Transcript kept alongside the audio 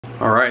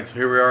Alright, so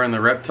here we are in the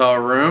reptile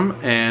room,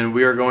 and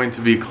we are going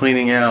to be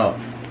cleaning out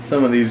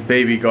some of these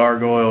baby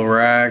gargoyle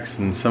racks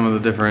and some of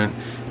the different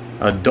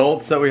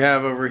adults that we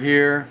have over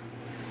here,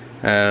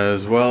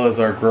 as well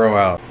as our grow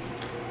out.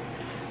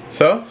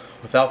 So,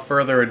 without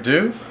further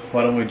ado,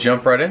 why don't we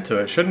jump right into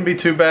it? Shouldn't be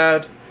too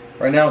bad.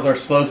 Right now is our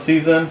slow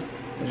season.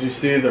 As you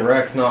see, the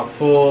rack's not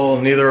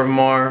full, neither of them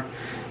are.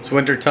 It's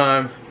winter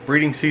time.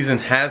 Breeding season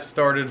has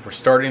started. We're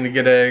starting to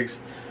get eggs,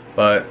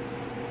 but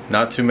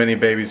not too many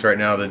babies right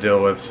now to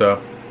deal with,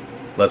 so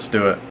let's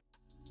do it.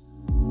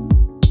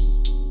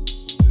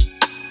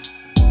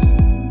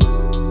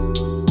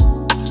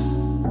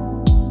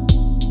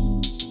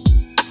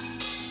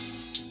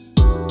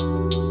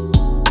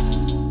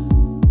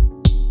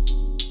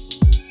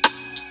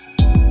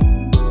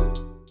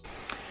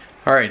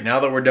 Alright, now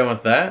that we're done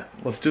with that,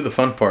 let's do the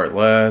fun part.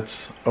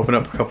 Let's open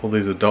up a couple of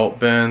these adult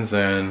bins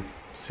and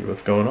see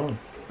what's going on.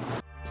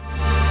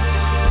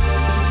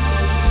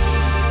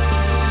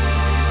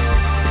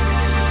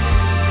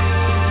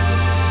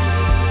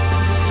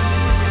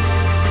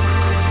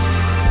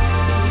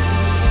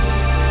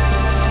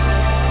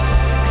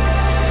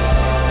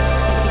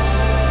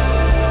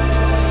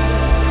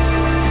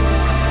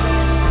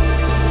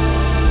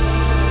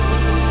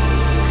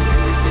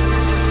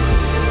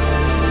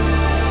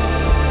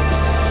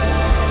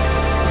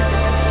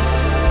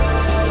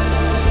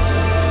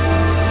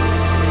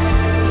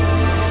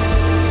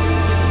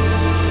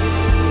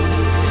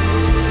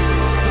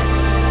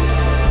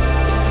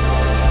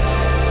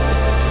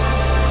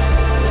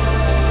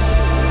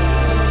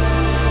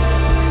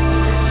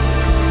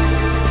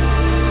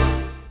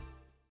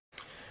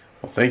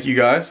 Thank you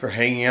guys for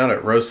hanging out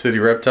at Rose City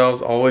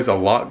Reptiles. Always a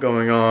lot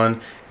going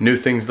on, new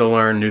things to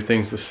learn, new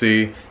things to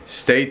see.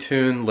 Stay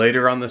tuned.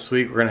 Later on this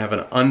week, we're gonna have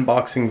an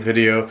unboxing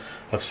video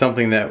of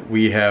something that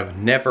we have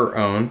never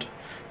owned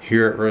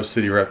here at Rose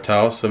City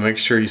Reptiles. So make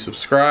sure you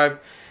subscribe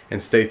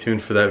and stay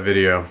tuned for that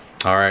video.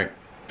 All right,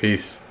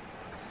 peace.